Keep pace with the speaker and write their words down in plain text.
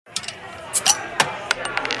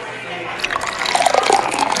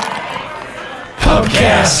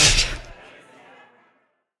Pubcast.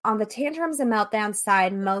 On the tantrums and meltdown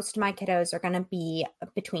side, most of my kiddos are going to be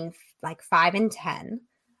between like 5 and 10.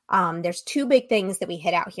 There's two big things that we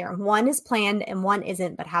hit out here. One is planned and one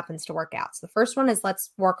isn't, but happens to work out. So the first one is let's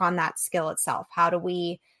work on that skill itself. How do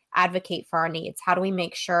we advocate for our needs? How do we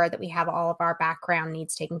make sure that we have all of our background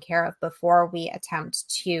needs taken care of before we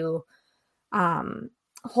attempt to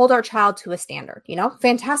hold our child to a standard? You know,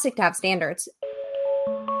 fantastic to have standards.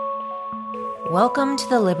 Welcome to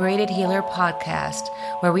the Liberated Healer podcast,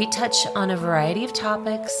 where we touch on a variety of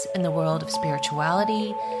topics in the world of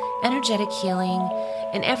spirituality, energetic healing,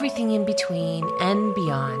 and everything in between and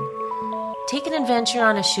beyond. Take an adventure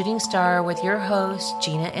on a shooting star with your hosts,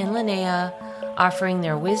 Gina and Linnea, offering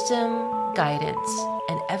their wisdom, guidance,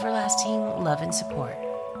 and everlasting love and support.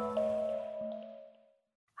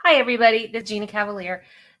 Hi, everybody. This is Gina Cavalier.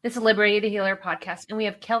 This is Liberated Healer podcast, and we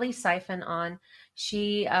have Kellie Syfan on.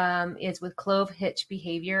 She is with Clove Hitch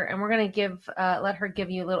Behavior, and we're going to let her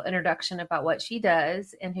give you a little introduction about what she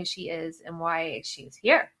does and who she is and why she's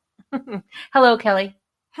here. Hello, Kellie.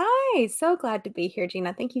 Hi, so glad to be here,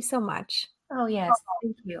 Gina. Thank you so much. Oh, yes.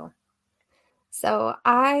 Thank you. So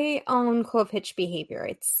I own Clove Hitch Behavior.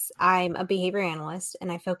 I'm a behavior analyst,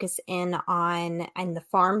 and I focus in the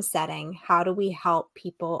farm setting. How do we help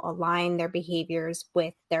people align their behaviors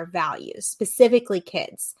with their values, specifically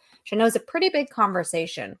kids? Which I know is a pretty big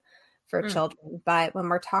conversation for children. But when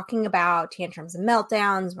we're talking about tantrums and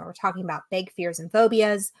meltdowns, when we're talking about big fears and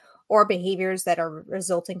phobias or behaviors that are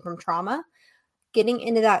resulting from trauma, getting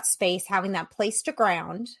into that space, having that place to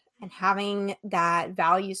ground, and having that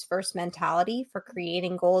values first mentality for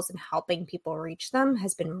creating goals and helping people reach them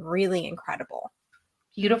has been really incredible.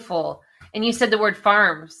 Beautiful. And you said the word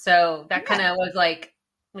farm. So that kind of was like,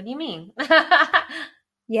 what do you mean?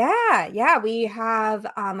 Yeah. We have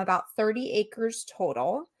about 30 acres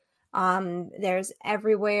total. There's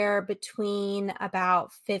everywhere between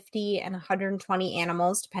about 50 and 120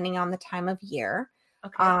 animals, depending on the time of year.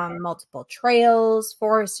 Okay. Multiple trails,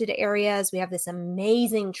 forested areas. We have this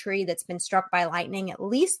amazing tree that's been struck by lightning at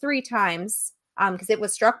least 3 times because it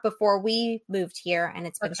was struck before we moved here, and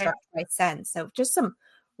it's been struck twice since. So just some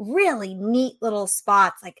really neat little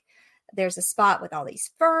spots. Like there's a spot with all these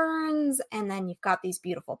ferns, and then you've got these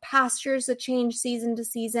beautiful pastures that change season to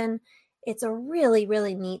season. It's a really,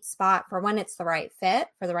 really neat spot for when it's the right fit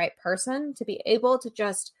for the right person to be able to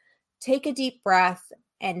just take a deep breath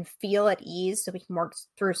and feel at ease so we can work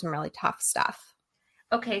through some really tough stuff.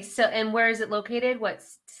 Okay. So, and where is it located? What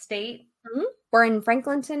state? Mm-hmm. We're in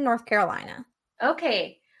Franklinton, North Carolina.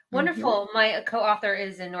 Okay. Wonderful. Mm-hmm. My co-author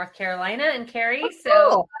is in North Carolina and Carrie.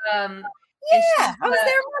 Oh, cool. I was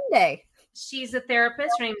there Monday. She's a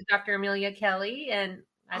therapist. Her name is Dr. Amelia Kelly. And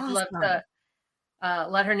I'd love to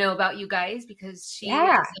let her know about you guys because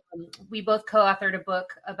we both co-authored a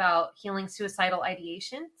book about healing suicidal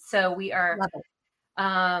ideation. So we are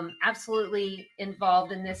absolutely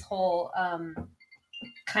involved in this whole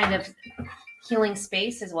kind of healing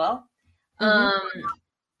space as well. Mm-hmm.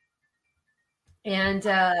 And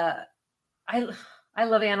I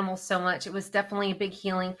love animals so much. It was definitely a big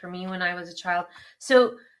healing for me when I was a child.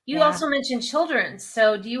 So you also mentioned children.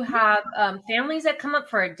 So do you have families that come up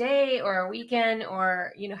for a day or a weekend,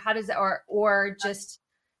 or, you know, how does it, or just,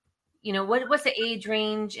 you know, what's the age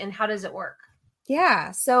range and how does it work?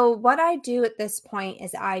 Yeah. So what I do at this point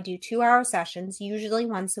is I do 2-hour sessions, usually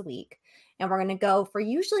once a week. And we're going to go for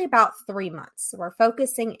usually about 3 months. So we're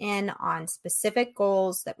focusing in on specific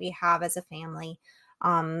goals that we have as a family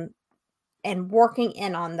and working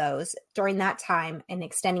in on those during that time and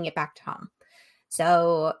extending it back to home.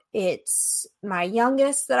 So it's my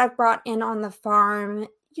youngest that I've brought in on the farm.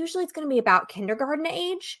 Usually it's going to be about kindergarten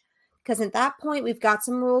age. Because at that point, we've got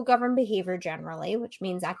some rule-governed behavior generally, which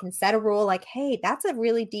means I can set a rule like, hey, that's a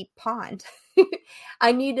really deep pond.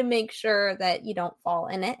 I need to make sure that you don't fall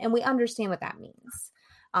in it. And we understand what that means.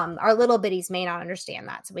 Our little bitties may not understand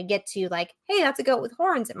that. So we get to like, hey, that's a goat with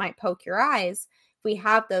horns. It might poke your eyes. If we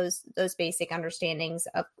have those basic understandings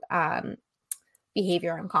of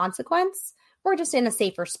behavior and consequence, we're just in a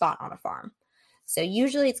safer spot on a farm. So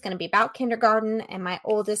usually it's going to be about kindergarten, and my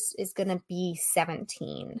oldest is going to be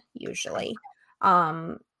 17 usually.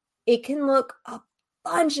 It can look a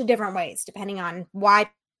bunch of different ways depending on what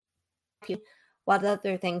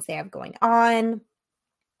other things they have going on,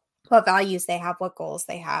 what values they have, what goals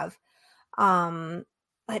they have.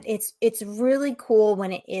 But it's really cool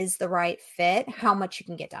when it is the right fit, how much you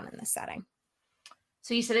can get done in this setting.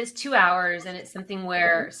 So you said it's 2 hours, and it's something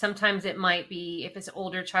where sometimes it might be, if it's an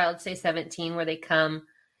older child, say 17, where they come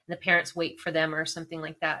and the parents wait for them or something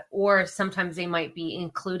like that. Or sometimes they might be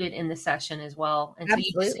included in the session as well. And so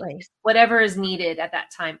you just, Absolutely. whatever is needed at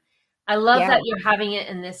that time. I love Yeah. that you're having it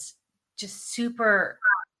in this just super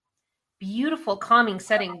beautiful, calming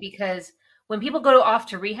setting, because when people go off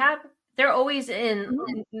to rehab, they're always in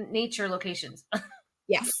nature locations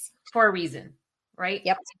Yes. for a reason, right?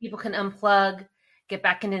 Yep. So people can unplug, get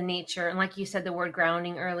back into nature. And like you said, the word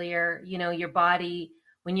grounding earlier, you know, your body,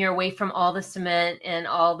 when you're away from all the cement and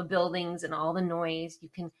all the buildings and all the noise, you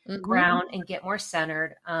can ground and get more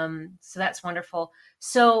centered. So that's wonderful.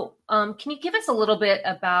 So can you give us a little bit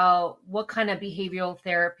about what kind of behavioral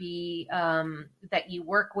therapy that you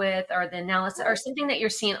work with, or the analysis, or something that you're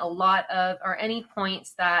seeing a lot of, or any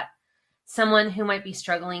points that someone who might be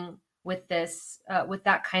struggling with this, with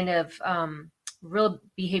that kind of real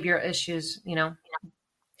behavioral issues, you know?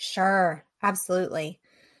 Sure. Absolutely.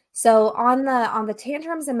 So on the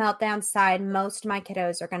tantrums and meltdown side, most of my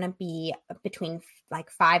kiddos are going to be between like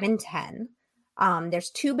 5 and 10. There's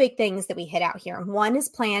two big things that we hit out here. One is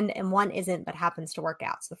planned and one isn't, but happens to work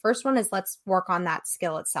out. So the first one is, let's work on that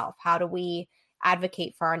skill itself. How do we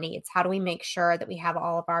advocate for our needs? How do we make sure that we have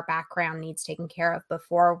all of our background needs taken care of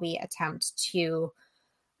before we attempt to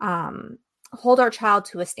hold our child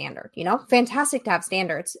to a standard? You know, fantastic to have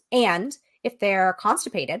standards. And if they're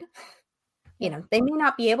constipated, you know, they may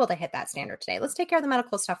not be able to hit that standard today. Let's take care of the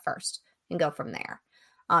medical stuff first and go from there.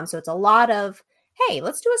 So it's a lot of, hey,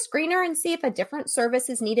 let's do a screener and see if a different service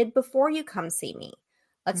is needed before you come see me.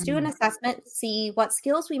 Let's do an assessment, see what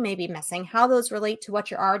skills we may be missing, how those relate to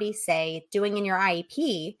what you're already, say, doing in your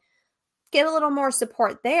IEP. Get a little more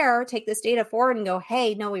support there, take this data forward and go,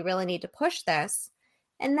 hey, no, we really need to push this.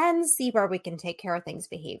 And then see where we can take care of things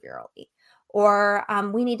behaviorally. Or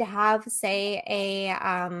we need to have, say,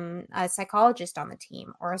 a psychologist on the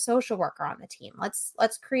team or a social worker on the team.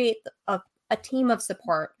 Let's create a team of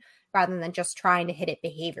support rather than just trying to hit it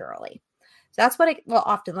behaviorally. So that's what it will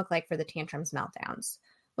often look like for the tantrums, meltdowns.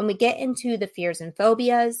 When we get into the fears and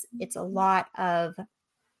phobias, it's a lot of,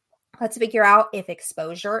 let's figure out if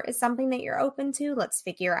exposure is something that you're open to. Let's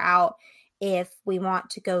figure out if we want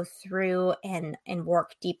to go through and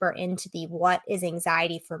work deeper into the what is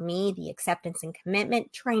anxiety for me, the acceptance and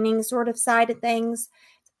commitment training sort of side of things.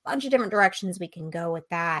 A bunch of different directions we can go with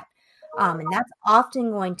that. And that's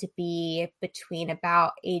often going to be between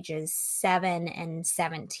about ages 7 and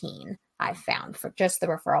 17, I've found, for just the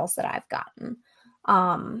referrals that I've gotten.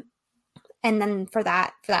 And then for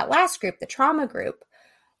that last group, the trauma group,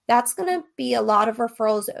 that's going to be a lot of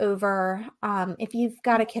referrals over if you've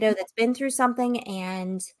got a kiddo that's been through something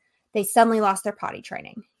and they suddenly lost their potty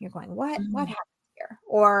training. You're going, what happened here?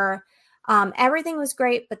 Or everything was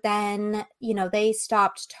great, but then, you know, they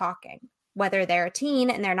stopped talking, whether they're a teen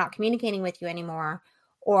and they're not communicating with you anymore,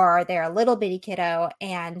 or they're a little bitty kiddo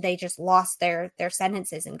and they just lost their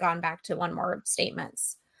sentences and gone back to one word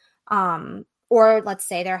statements. Or let's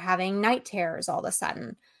say they're having night terrors all of a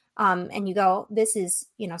sudden. And you go, this is,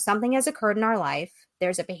 you know, something has occurred in our life.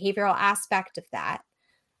 There's a behavioral aspect of that.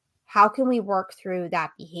 How can we work through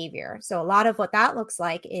that behavior? So a lot of what that looks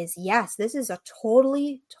like is, yes, this is a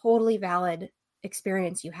totally, totally valid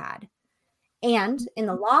experience you had. And in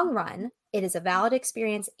the long run, it is a valid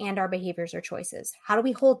experience and our behaviors are choices. How do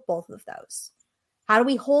we hold both of those? How do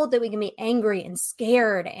we hold that we can be angry and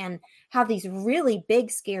scared and have these really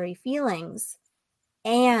big, scary feelings,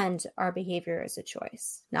 and our behavior is a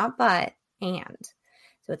choice, not but, and.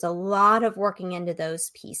 So it's a lot of working into those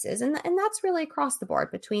pieces. And that's really across the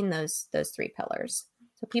board between those three pillars.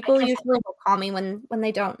 So people usually will call me when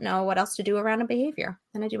they don't know what else to do around a behavior.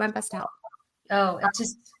 And I do my best to help. Oh,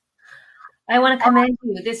 I want to commend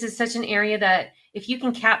you. This is such an area that if you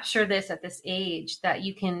can capture this at this age, that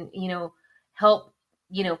you can, you know, help,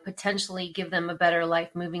 you know, potentially give them a better life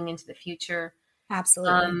moving into the future.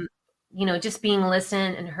 Absolutely. You know, just being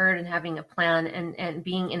listened and heard and having a plan and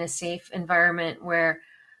being in a safe environment where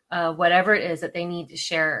whatever it is that they need to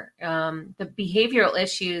share, the behavioral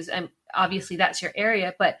issues, and obviously that's your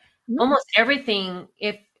area, but almost everything,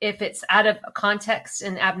 if it's out of context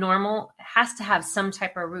and abnormal, has to have some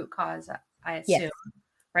type of root cause, I assume,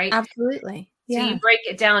 right? Absolutely. So you break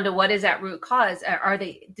it down to what is that root cause?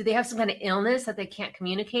 Do they have some kind of illness that they can't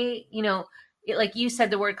communicate? You know, like you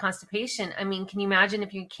said, the word constipation. I mean, can you imagine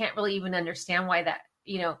if you can't really even understand why that,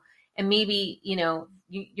 you know, and maybe, you know,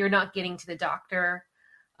 you're not getting to the doctor,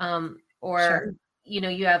 or, Sure. you know,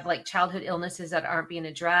 you have like childhood illnesses that aren't being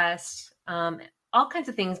addressed. All kinds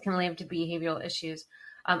of things can lead to behavioral issues.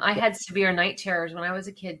 I had severe night terrors when I was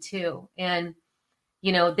a kid too. And,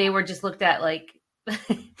 you know, they were just looked at like,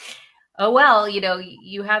 oh, well, you know,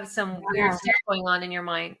 you have some weird stuff going on in your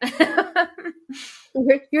mind.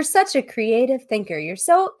 You're such a creative thinker. You're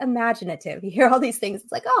so imaginative. You hear all these things.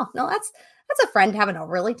 It's like, oh, no, that's a friend having a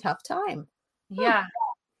really tough time. Yeah.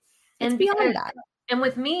 It's beyond that. And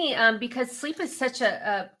with me, because sleep is such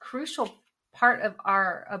a crucial part of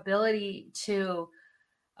our ability to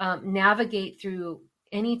navigate through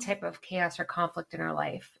any type of chaos or conflict in our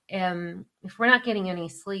life. If we're not getting any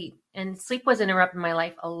sleep, and sleep was interrupting my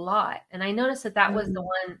life a lot. And I noticed that was the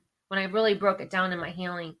one, when I really broke it down in my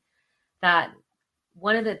healing, that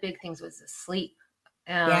one of the big things was the sleep,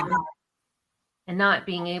 and not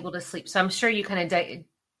being able to sleep. So I'm sure you kind of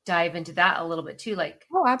dive into that a little bit too. Like,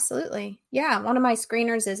 oh, absolutely. Yeah. One of my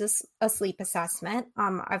screeners is a sleep assessment.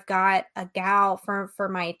 I've got a gal for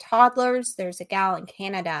my toddlers. There's a gal in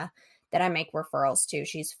Canada that I make referrals to.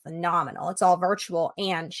 She's phenomenal. It's all virtual,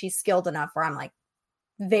 and she's skilled enough where I'm like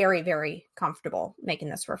very, very comfortable making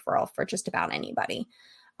this referral for just about anybody.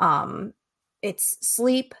 It's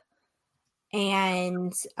sleep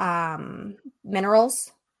and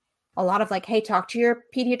minerals. A lot of like, hey, talk to your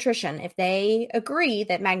pediatrician. If they agree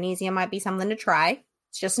that magnesium might be something to try,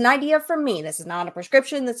 it's just an idea from me. This is not a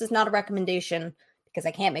prescription. This is not a recommendation, because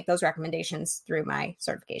I can't make those recommendations through my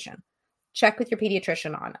certification. Check with your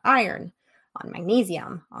pediatrician on iron, on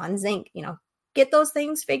magnesium, on zinc, get those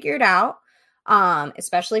things figured out,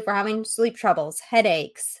 especially for having sleep troubles,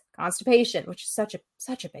 headaches, constipation, which is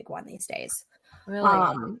such a big one these days.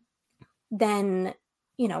 really? Then,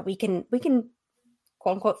 we can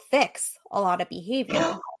quote unquote fix a lot of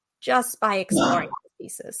behavior just by exploring these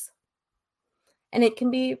pieces. And it can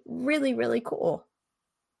be really, really cool.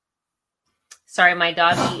 Sorry, my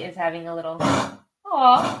doggy is having a little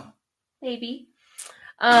baby.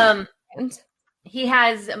 He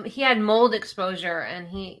had mold exposure, and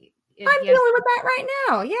I'm dealing with that right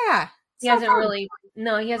now. Yeah. He hasn't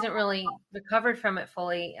really recovered from it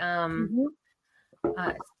fully.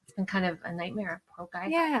 It's been kind of a nightmare, poor guy.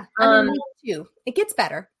 Yeah. I mean, me too. It gets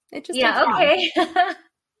better. It just takes okay.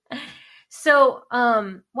 So,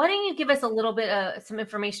 why don't you give us a little bit of some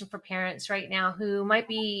information for parents right now who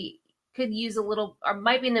could use a little, or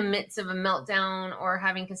might be in the midst of a meltdown or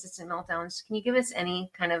having consistent meltdowns? Can you give us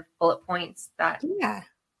any kind of bullet points, advice?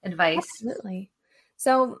 Absolutely.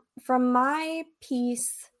 So from my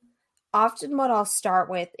piece, often what I'll start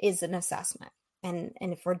with is an assessment. And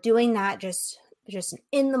if we're doing that just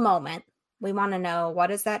in the moment, we want to know,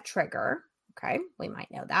 what is that trigger? Okay, we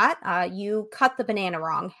might know that. You cut the banana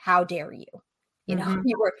wrong. How dare you?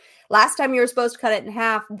 Last time you were supposed to cut it in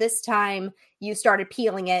half. This time you started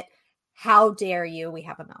peeling it. How dare you? We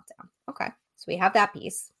have a meltdown. Okay, so we have that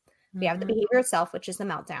piece. We have the behavior itself, which is the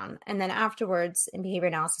meltdown. And then afterwards, in behavior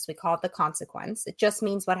analysis, we call it the consequence. It just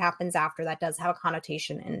means what happens after. That does have a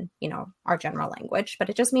connotation in, our general language, but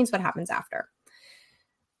it just means what happens after.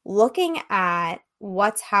 Looking at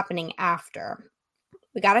what's happening after,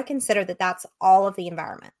 we got to consider that that's all of the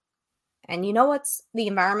environment. And you know what's the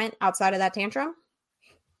environment outside of that tantrum?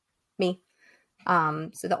 Me. So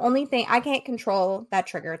the only thing, I can't control that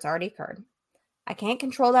trigger. It's already occurred. I can't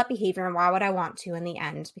control that behavior. And why would I want to in the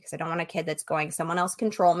end? Because I don't want a kid that's going, someone else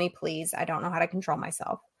control me, please. I don't know how to control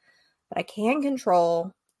myself. But I can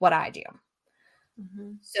control what I do.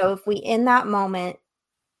 So if we, in that moment,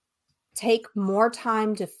 take more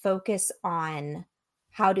time to focus on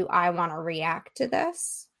how do I want to react to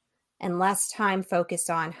this, and less time focused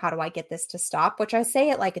on how do I get this to stop, which I say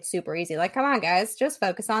it like it's super easy. Like, come on, guys, just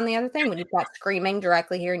focus on the other thing when you've got screaming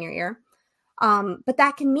directly here in your ear. But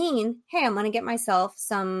that can mean, hey, I'm going to get myself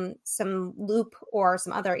some loop or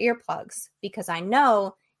some other earplugs, because I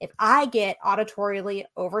know if I get auditorially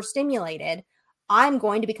overstimulated, I'm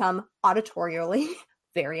going to become auditorially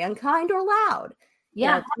very unkind or loud.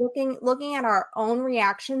 Yeah. Looking at our own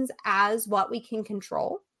reactions as what we can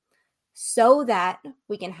control, so that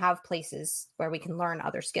we can have places where we can learn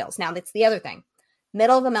other skills. Now, that's the other thing.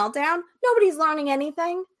 Middle of a meltdown, nobody's learning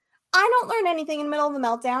anything. I don't learn anything in the middle of the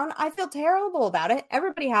meltdown. I feel terrible about it.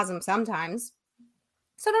 Everybody has them sometimes.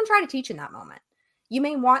 So don't try to teach in that moment. You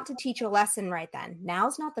may want to teach a lesson right then.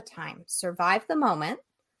 Now's not the time. Survive the moment.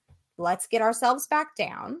 Let's get ourselves back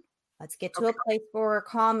down. Let's get to a place where we're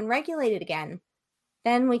calm and regulated again.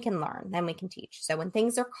 Then we can learn. Then we can teach. So when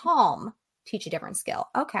things are calm, teach a different skill.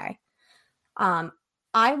 Okay.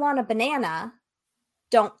 I want a banana,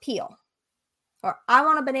 don't peel. Or I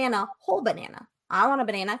want a banana, whole banana. I want a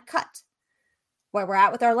banana cut. Where we're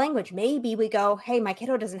at with our language, maybe we go, hey, my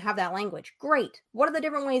kiddo doesn't have that language. Great. What are the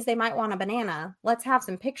different ways they might want a banana? Let's have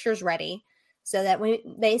some pictures ready so that when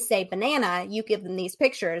they say banana, you give them these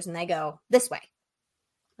pictures and they go this way.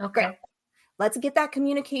 Okay. Great. Let's get that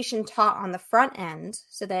communication taught on the front end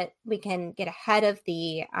so that we can get ahead of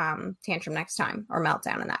the tantrum next time, or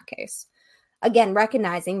meltdown in that case. again,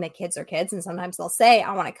 recognizing that kids are kids, and sometimes they'll say,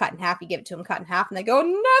 I want it cut in half. You give it to them cut in half, and they go,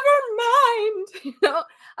 never mind.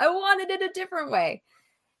 I wanted it a different way.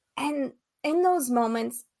 And in those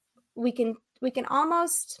moments, we can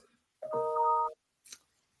almost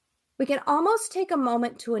take a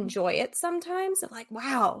moment to enjoy it sometimes, of like,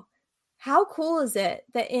 wow, how cool is it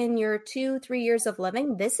that in your 2-3 years of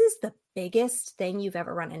living, this is the biggest thing you've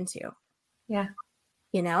ever run into? Yeah.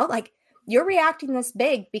 Like, you're reacting this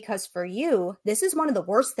big because for you, this is one of the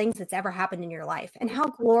worst things that's ever happened in your life. And how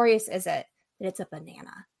glorious is it that it's a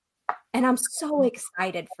banana? And I'm so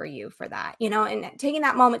excited for you for that, and taking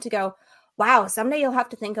that moment to go, wow, someday you'll have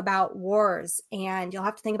to think about wars, and you'll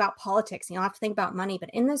have to think about politics, and you'll have to think about money. But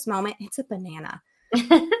in this moment, it's a banana.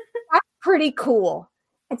 That's pretty cool.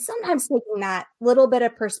 And sometimes taking that little bit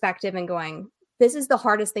of perspective and going, this is the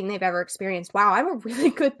hardest thing they've ever experienced. Wow, I'm a really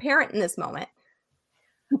good parent in this moment.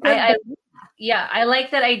 I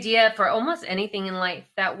like that idea for almost anything in life,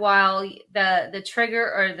 that while the trigger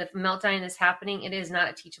or the meltdown is happening, it is not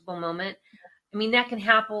a teachable moment. I mean, that can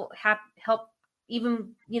help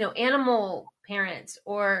even, animal parents,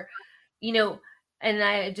 or, and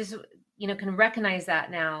I just, can recognize that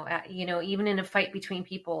now, even in a fight between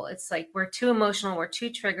people, it's like, we're too emotional, we're too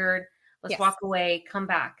triggered. Let's walk away, come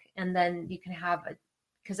back. And then you can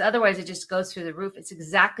because otherwise it just goes through the roof. It's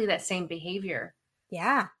exactly that same behavior.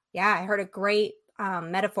 Yeah. Yeah. I heard a great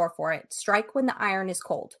metaphor for it. Strike when the iron is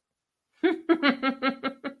cold. You're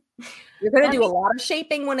going to do a lot of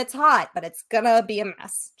shaping when it's hot, but it's going to be a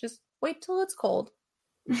mess. Just wait till it's cold.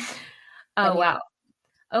 Oh, wow.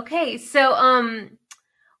 Okay. So,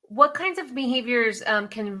 what kinds of behaviors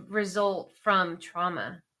can result from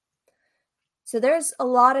trauma? So there's a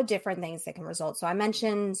lot of different things that can result. So I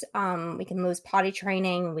mentioned we can lose potty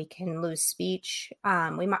training, we can lose speech.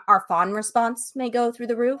 Our fawn response may go through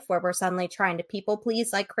the roof, where we're suddenly trying to people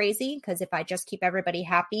please like crazy, because if I just keep everybody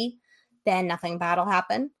happy, then nothing bad will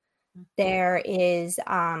happen. Mm-hmm. There is,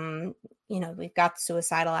 we've got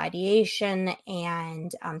suicidal ideation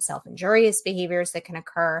and self-injurious behaviors that can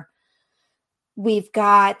occur. We've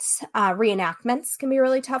got reenactments can be a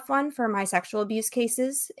really tough one for my sexual abuse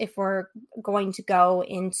cases. If we're going to go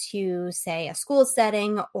into, say, a school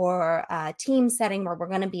setting or a team setting where we're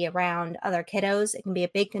going to be around other kiddos, it can be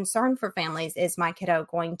a big concern for families. Is my kiddo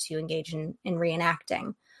going to engage in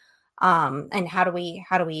reenacting? And how do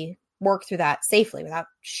we work through that safely without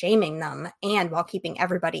shaming them, and while keeping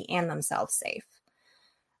everybody and themselves safe?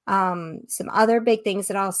 Some other big things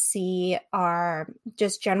that I'll see are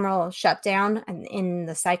just general shutdown, and in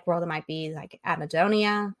the psych world, it might be like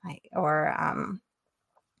anhedonia, or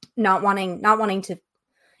not wanting to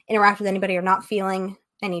interact with anybody, or not feeling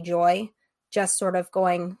any joy, just sort of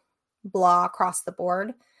going blah across the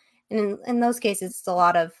board. And in those cases, it's a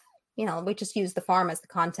lot of, we just use the farm as the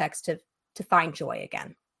context to find joy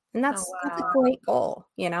again. And that's a great goal,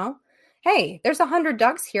 Hey, there's 100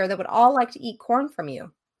 ducks here that would all like to eat corn from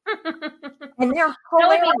you. And they're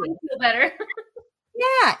hilarious. Feel better.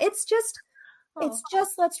 Yeah, it's just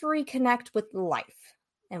let's reconnect with life.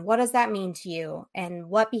 And what does that mean to you? And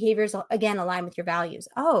what behaviors, again, align with your values?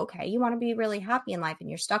 Oh, okay. You want to be really happy in life, and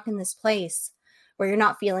you're stuck in this place where you're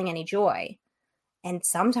not feeling any joy. And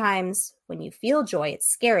sometimes when you feel joy, it's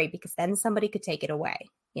scary, because then somebody could take it away,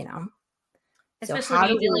 Especially if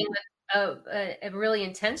you're dealing with a really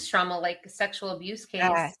intense trauma, like a sexual abuse case.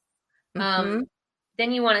 Mm-hmm.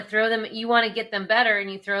 Then you want to get them better, and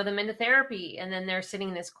you throw them into therapy, and then they're sitting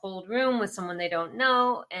in this cold room with someone they don't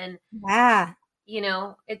know. And,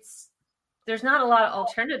 there's not a lot of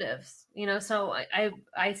alternatives, so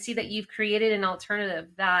I see that you've created an alternative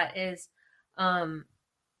that is,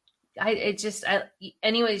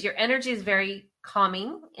 anyways, your energy is very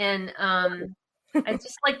calming, and, I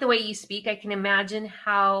just like the way you speak. I can imagine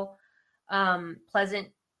how, pleasant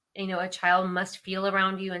a child must feel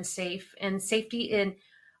around you, and safe. And safety in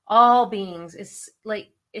all beings is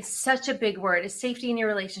such a big word. It's safety in your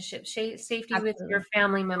relationship, safety Absolutely. With your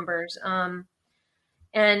family members.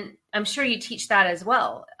 And I'm sure you teach that as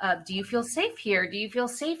well. Do you feel safe here? Do you feel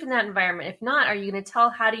safe in that environment? If not, are you going to tell?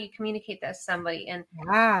 How do you communicate that to somebody? And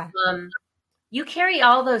you carry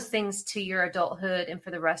all those things to your adulthood and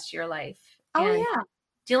for the rest of your life. And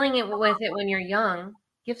dealing with it when you're young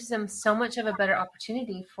gives them so much of a better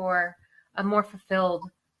opportunity for a more fulfilled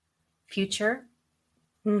future.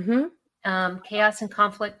 Mm-hmm. Chaos and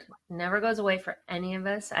conflict never goes away for any of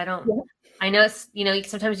us. I know it's,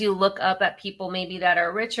 sometimes you look up at people maybe that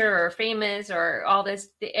are richer or famous or all this.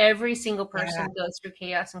 Every single person goes through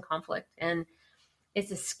chaos and conflict. And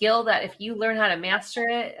it's a skill that if you learn how to master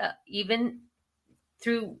it, even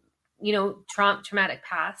through, traumatic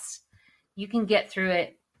past, you can get through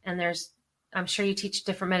it. And there's I'm sure you teach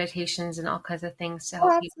different meditations and all kinds of things to Oh,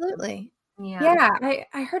 help people. absolutely. Yeah. Yeah,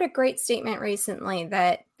 I heard a great statement recently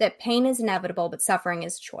that pain is inevitable, but suffering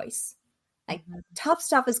is choice. Like Mhm. tough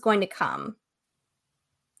stuff is going to come.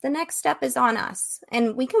 The next step is on us,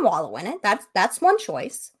 and we can wallow in it. That's one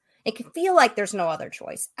choice. It can feel like there's no other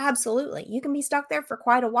choice. Absolutely. You can be stuck there for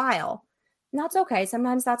quite a while. And that's okay.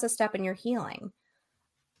 Sometimes that's a step in your healing.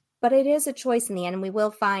 But it is a choice in the end, and we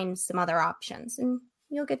will find some other options, and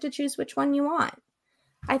you'll get to choose which one you want.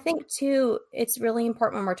 I think, too, it's really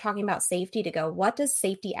important when we're talking about safety to go, what does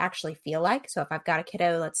safety actually feel like? So if I've got a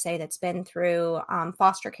kiddo, let's say, that's been through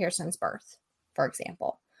foster care since birth, for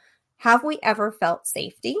example, have we ever felt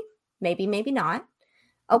safety? Maybe, maybe not.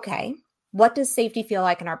 Okay, what does safety feel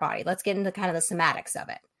like in our body? Let's get into kind of the somatics of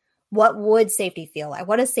it. What would safety feel like?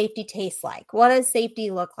 What does safety taste like? What does safety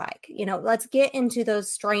look like? Let's get into those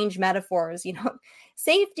strange metaphors.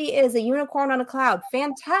 Safety is a unicorn on a cloud.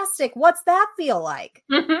 Fantastic. What's that feel like?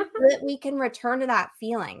 That we can return to that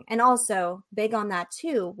feeling. And also, big on that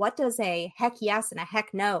too, what does a heck yes and a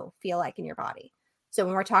heck no feel like in your body? So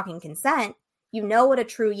when we're talking consent, you know what a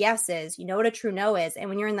true yes is, you know what a true no is. And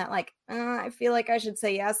when you're in that I feel like I should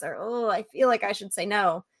say yes, or oh, I feel like I should say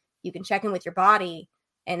no, you can check in with your body,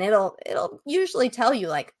 and it'll usually tell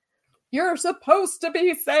you you're supposed to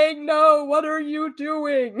be saying no. What are you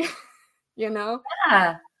doing?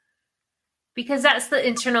 Yeah. Because that's the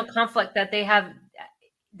internal conflict that they have.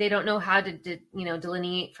 They don't know how to,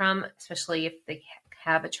 delineate from, especially if they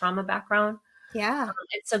have a trauma background. Yeah.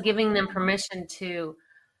 And so giving them permission to,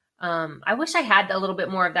 I wish I had a little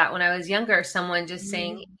bit more of that when I was younger. Someone just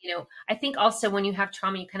saying, I think also when you have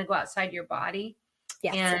trauma, you kind of go outside your body,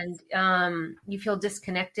 Yes. and you feel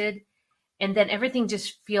disconnected, and then everything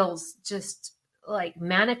just feels just like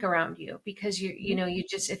manic around you because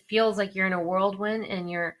it feels like you're in a whirlwind, and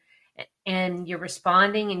you're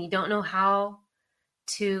responding, and you don't know how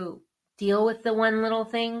to deal with the one little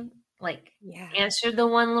thing, answer the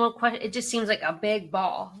one little question. It just seems like a big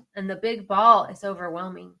ball, and the big ball is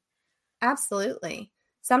overwhelming. Absolutely.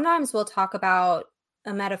 Sometimes we'll talk about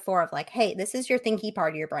a metaphor of hey, this is your thinky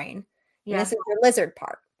part of your brain, and this is your lizard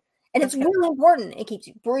part. And it's really important. It keeps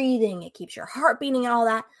you breathing. It keeps your heart beating and all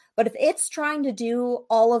that. But if it's trying to do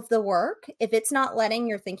all of the work, if it's not letting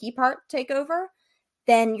your thinky part take over,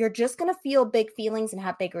 then you're just going to feel big feelings and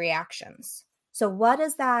have big reactions. So what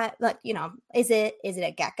is that? Is it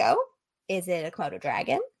a gecko? Is it a Komodo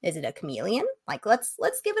dragon? Is it a chameleon?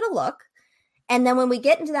 Let's give it a look. And then when we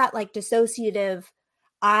get into that dissociative,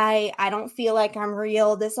 I don't feel like I'm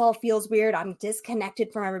real. This all feels weird. I'm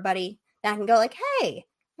disconnected from everybody. Then I can go hey,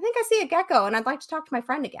 I think I see a gecko and I'd like to talk to my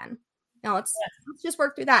friend again. Now let's just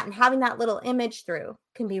work through that. And having that little image through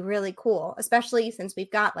can be really cool, especially since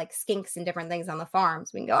we've got skinks and different things on the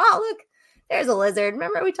farms. We can go, oh, look, there's a lizard.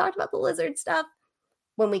 Remember we talked about the lizard stuff?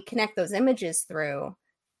 When we connect those images through,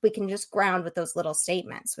 we can just ground with those little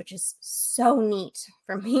statements, which is so neat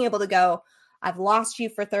for being able to go, I've lost you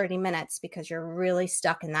for 30 minutes because you're really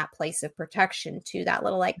stuck in that place of protection, to that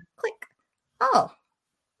little click. Oh,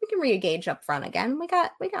 we can re-engage up front again. We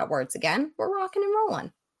got words again. We're rocking and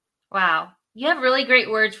rolling. Wow. You have really great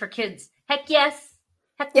words for kids. Heck yes.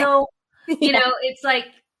 Heck no. It's like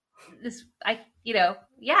this,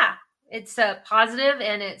 it's positive,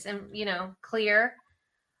 and it's, clear,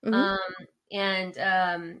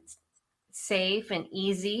 and safe and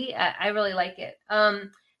easy. I really like it.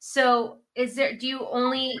 So do you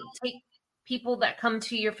only take people that come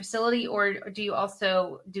to your facility, or do you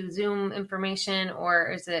also do Zoom information,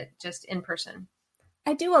 or is it just in person?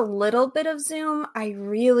 I do a little bit of Zoom. I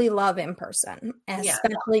really love in person,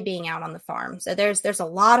 especially being out on the farm. So there's a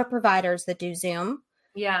lot of providers that do Zoom.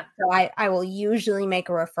 Yeah. So I will usually make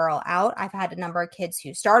a referral out. I've had a number of kids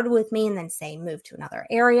who started with me and then move to another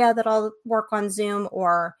area that I'll work on Zoom,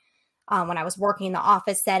 or when I was working in the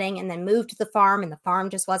office setting and then moved to the farm, and the farm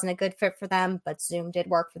just wasn't a good fit for them, but Zoom did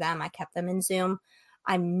work for them. I kept them in Zoom.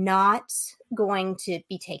 I'm not going to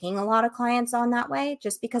be taking a lot of clients on that way,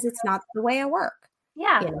 just because it's not the way I work.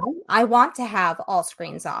 Yeah. I want to have all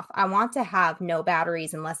screens off. I want to have no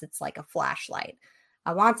batteries unless it's a flashlight.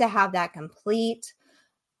 I want to have that complete,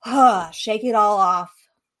 shake it all off.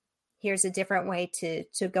 Here's a different way to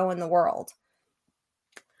go in the world.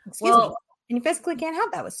 Excuse me. And you physically can't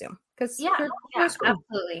have that with Zoom.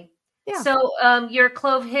 Absolutely. Yeah. So your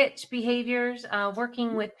clove hitch behaviors,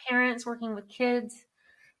 working with parents, working with kids,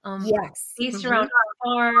 based around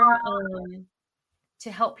our farm,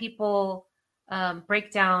 to help people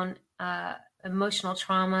break down emotional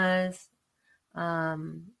traumas,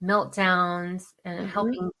 meltdowns, and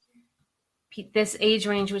helping this age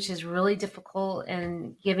range, which is really difficult,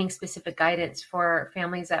 and giving specific guidance for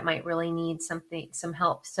families that might really need some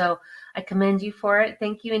help. So I commend you for it.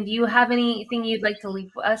 Thank you. And do you have anything you'd like to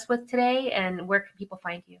leave us with today? And where can people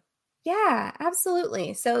find you? Yeah,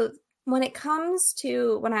 absolutely. So when it comes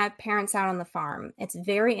to when I have parents out on the farm, it's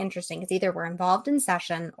very interesting because either we're involved in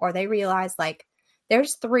session or they realize like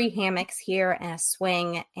there's 3 hammocks here and a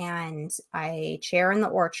swing and a chair in the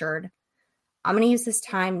orchard. I'm going to use this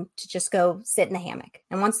time to just go sit in the hammock.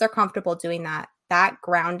 And once they're comfortable doing that, that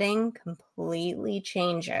grounding completely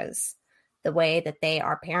changes the way that they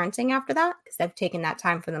are parenting after that because they've taken that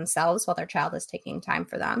time for themselves while their child is taking time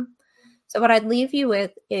for them. So what I'd leave you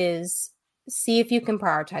with is see if you can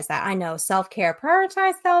prioritize that. I know self-care,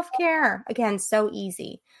 prioritize self-care. Again, so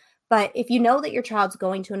easy. But if you know that your child's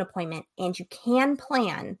going to an appointment and you can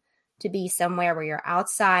plan to be somewhere where you're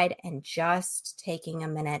outside and just taking a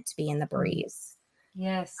minute to be in the breeze.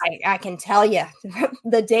 Yes. I can tell you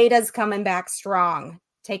the data's coming back strong.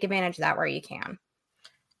 Take advantage of that where you can.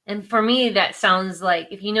 And for me, that sounds like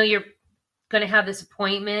if you know you're going to have this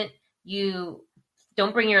appointment, you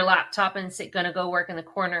don't bring your laptop and going to go work in the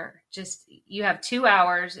corner. Just you have 2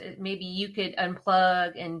 hours. Maybe you could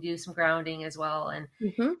unplug and do some grounding as well. And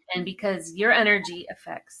because your energy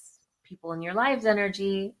affects people in your lives'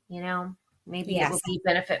 energy, maybe it will be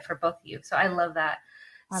benefit for both of you. So I love that.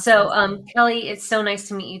 Absolutely. So Kellie, it's so nice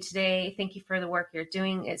to meet you today. Thank you for the work you're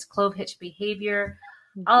doing. It's Clove Hitch Behavior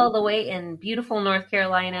all the way in beautiful North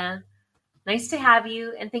Carolina. Nice to have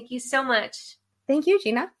you. And thank you so much. Thank you,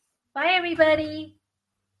 Gina. Bye, everybody.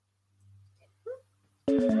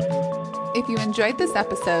 If you enjoyed this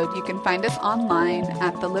episode, you can find us online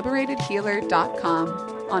at theliberatedhealer.com,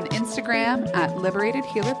 on Instagram at Liberated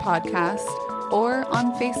Healer Podcast, or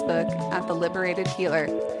on Facebook at The Liberated Healer.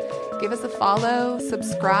 Give us a follow,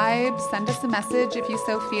 subscribe, send us a message if you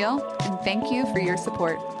so feel, and thank you for your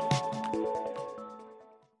support.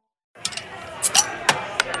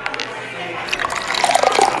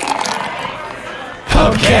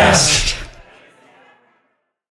 Podcast.